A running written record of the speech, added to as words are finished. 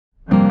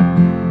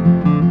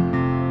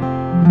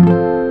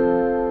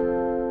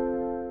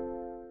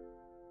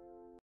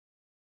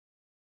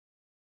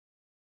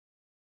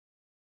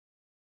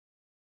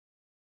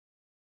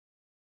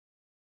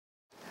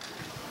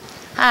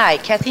Hi,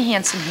 Kathi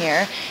Hanson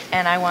here,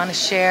 and I want to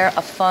share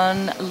a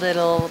fun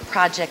little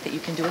project that you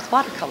can do with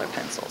watercolor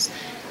pencils.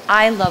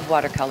 I love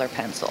watercolor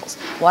pencils.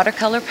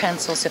 Watercolor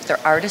pencils, if they're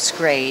artist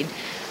grade,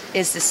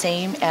 is the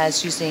same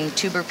as using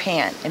tube or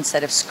pan.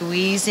 Instead of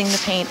squeezing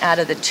the paint out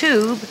of the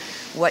tube,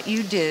 what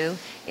you do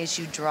is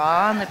you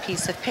draw on the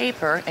piece of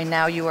paper, and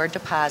now you are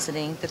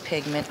depositing the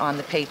pigment on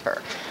the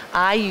paper.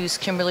 I use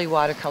Kimberly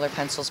watercolor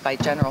pencils by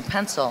General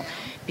Pencil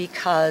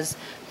because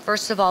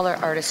first of all, they're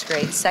artist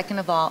grade. Second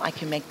of all, I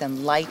can make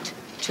them light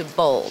to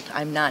bold.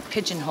 I'm not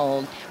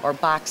pigeonholed or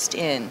boxed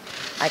in.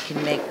 I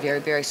can make very,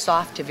 very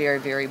soft to very,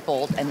 very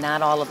bold, and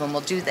not all of them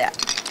will do that.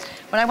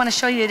 What I want to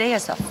show you today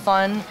is a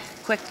fun,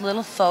 quick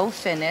little faux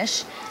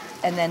finish.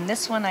 And then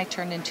this one I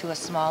turned into a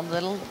small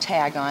little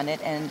tag on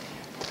it and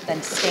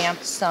then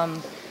stamped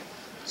some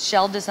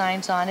shell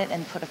designs on it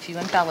and put a few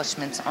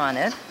embellishments on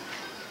it.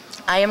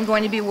 I am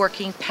going to be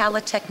working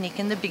palette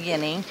technique in the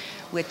beginning,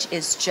 which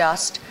is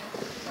just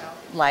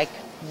like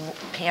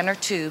pan or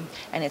tube,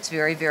 and it's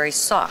very, very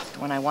soft.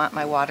 When I want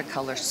my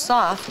watercolor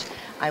soft,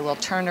 I will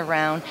turn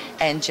around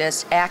and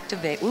just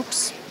activate.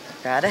 Oops,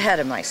 got ahead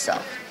of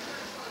myself.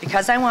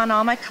 Because I want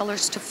all my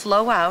colors to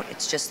flow out,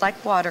 it's just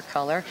like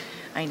watercolor,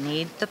 I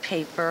need the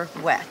paper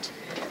wet.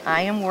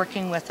 I am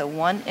working with a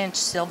 1-inch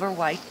silver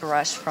white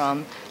brush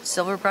from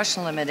Silver Brush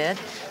Limited.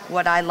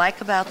 What I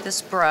like about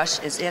this brush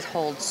is it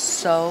holds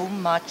so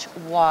much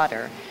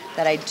water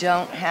that I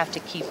don't have to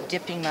keep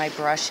dipping my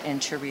brush in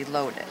to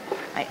reload it.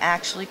 I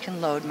actually can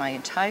load my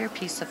entire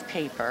piece of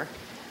paper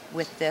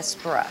with this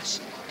brush.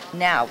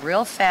 Now,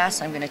 real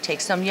fast, I'm going to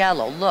take some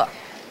yellow. Look,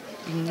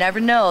 you never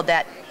know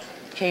that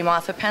came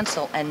off a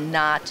pencil and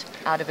not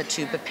out of a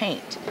tube of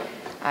paint.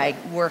 I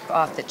work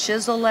off the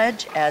chisel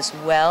edge as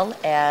well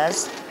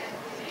as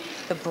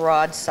the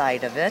broad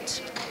side of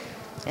it,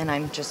 and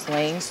I'm just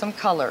laying some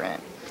color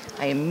in.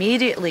 I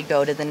immediately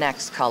go to the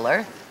next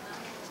color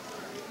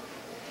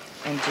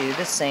and do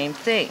the same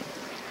thing.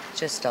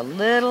 Just a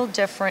little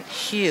different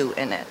hue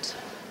in it.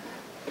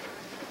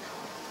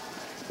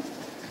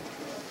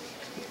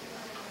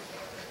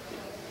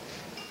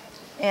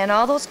 And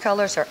all those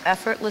colors are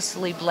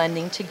effortlessly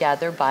blending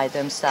together by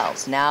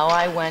themselves. Now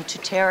I went to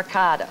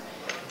terracotta.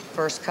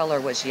 First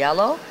color was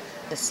yellow.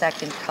 The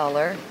second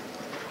color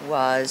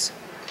was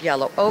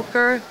yellow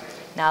ochre.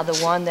 Now the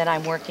one that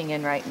I'm working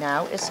in right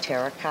now is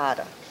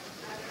terracotta.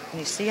 And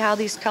you see how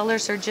these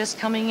colors are just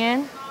coming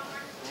in?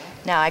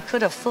 Now I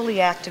could have fully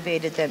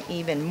activated them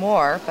even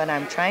more, but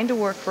I'm trying to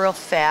work real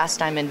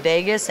fast. I'm in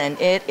Vegas and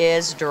it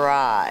is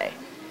dry.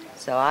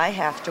 So I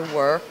have to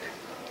work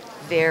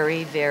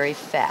very, very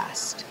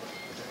fast.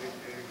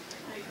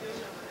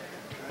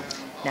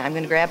 Now I'm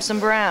going to grab some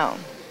brown.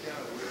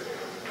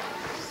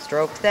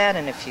 Stroke that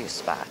in a few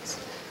spots.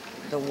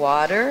 The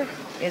water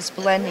is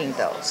blending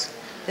those.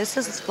 This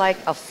is like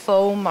a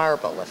faux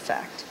marble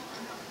effect.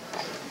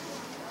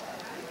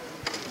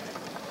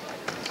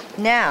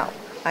 Now,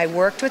 I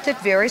worked with it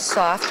very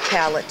soft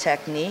palette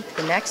technique.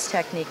 The next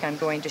technique I'm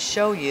going to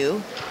show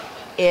you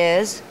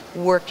is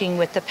working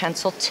with the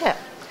pencil tip.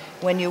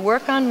 When you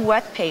work on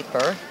wet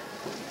paper,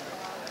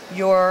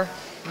 your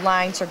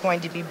lines are going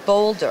to be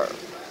bolder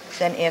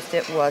than if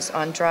it was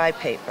on dry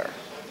paper.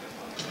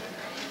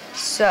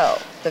 So,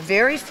 the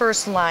very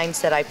first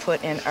lines that I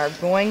put in are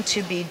going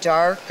to be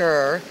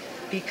darker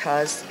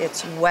because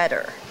it's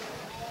wetter.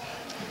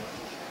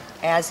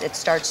 As it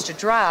starts to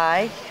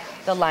dry,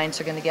 the lines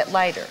are going to get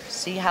lighter.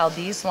 See how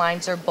these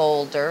lines are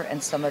bolder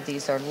and some of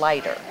these are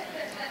lighter.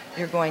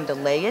 You're going to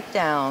lay it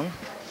down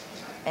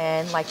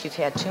and, like you've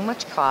had too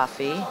much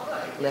coffee,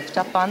 lift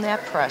up on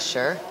that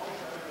pressure,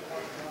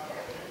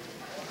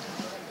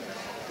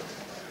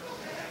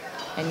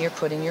 and you're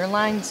putting your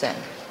lines in.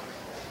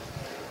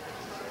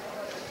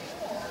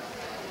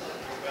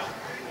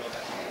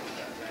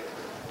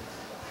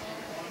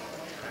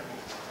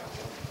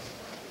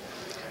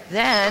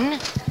 Then,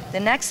 the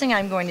next thing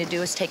I'm going to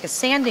do is take a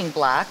sanding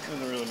block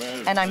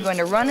and I'm going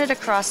to run it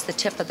across the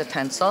tip of the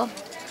pencil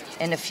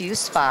in a few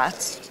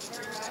spots.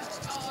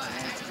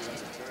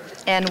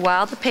 And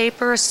while the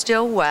paper is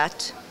still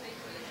wet,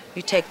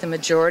 you take the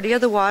majority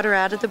of the water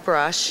out of the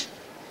brush,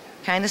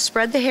 kind of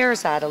spread the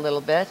hairs out a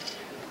little bit,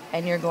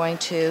 and you're going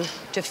to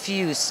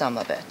diffuse some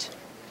of it.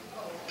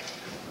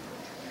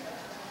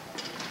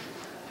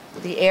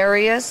 The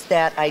areas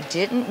that I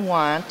didn't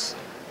want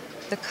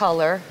the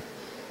color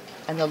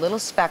and the little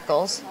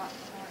speckles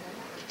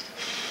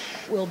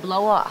will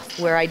blow off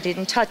where I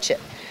didn't touch it.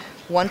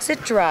 Once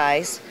it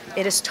dries,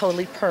 it is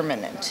totally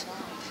permanent.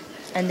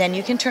 And then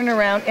you can turn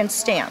around and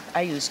stamp.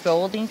 I use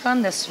gold ink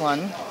on this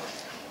one,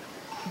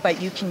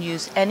 but you can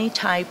use any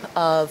type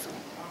of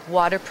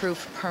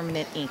waterproof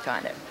permanent ink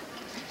on it.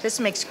 This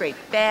makes great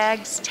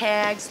bags,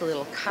 tags,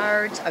 little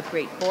cards, a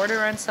great border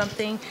on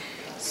something.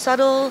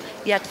 Subtle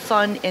yet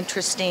fun,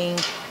 interesting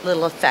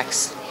little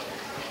effects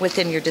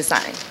within your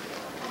design.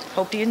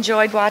 Hope you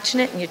enjoyed watching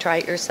it and you try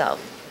it yourself.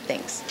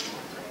 Thanks.